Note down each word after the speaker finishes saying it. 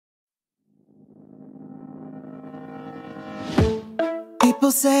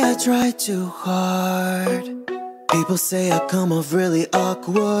People say I try too hard. People say I come off really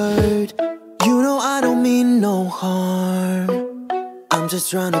awkward. You know I don't mean no harm. I'm just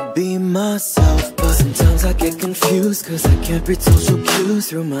trying to be myself. But sometimes I get confused, cause I can't read social cues.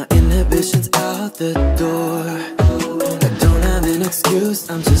 Through my inhibitions out the door. I don't have an excuse,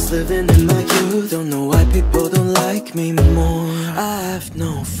 I'm just living in my youth. Don't know why people don't like me more. I have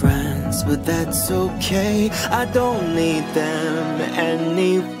no friends, but that's okay. I don't need them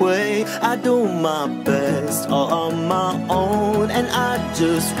anyway. I do my best all on my own, and I'd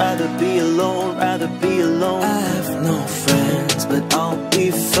just rather be alone, rather be alone. I have no friends, but I'll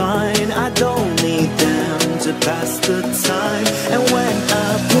be fine. I don't need them to pass the time. And when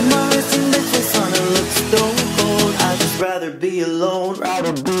I put my wrist in this face on a look stone cold, I'd just rather be alone,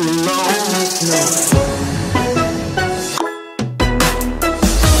 rather be alone. I have no friends.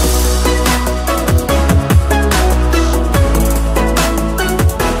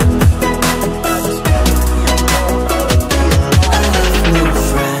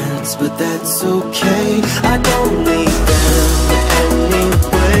 But that's okay, I don't need them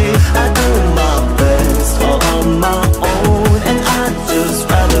anyway. I do my best all on my own, and I'd just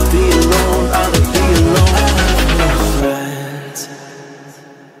rather be alone, rather be alone. I have no friends.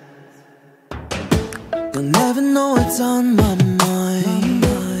 You'll never know what's on my mind.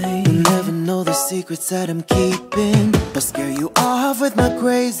 You'll never know the secrets that I'm keeping. I'll scare you off with my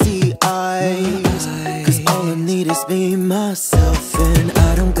crazy eyes, cause all I need is me, myself, and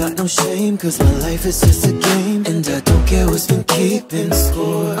I don't got no shame, cause my life is just a game. And I don't care what's been keeping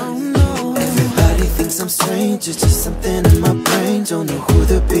score. Oh no. Everybody thinks I'm strange, it's just something in my brain. Don't know who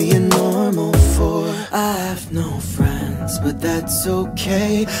they're being normal for. I have no friends, but that's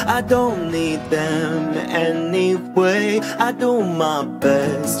okay. I don't need them anyway. I do my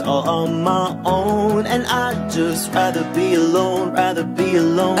best all on my own, and I'd just rather be alone, rather be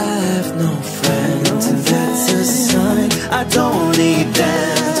alone. I have no friends, and that's a sign. I don't need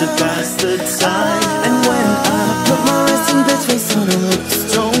them to pass the time. And when I put my wrist in bitch face on a look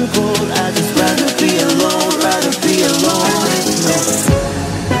stone cold, I'd just rather be alone, rather be alone.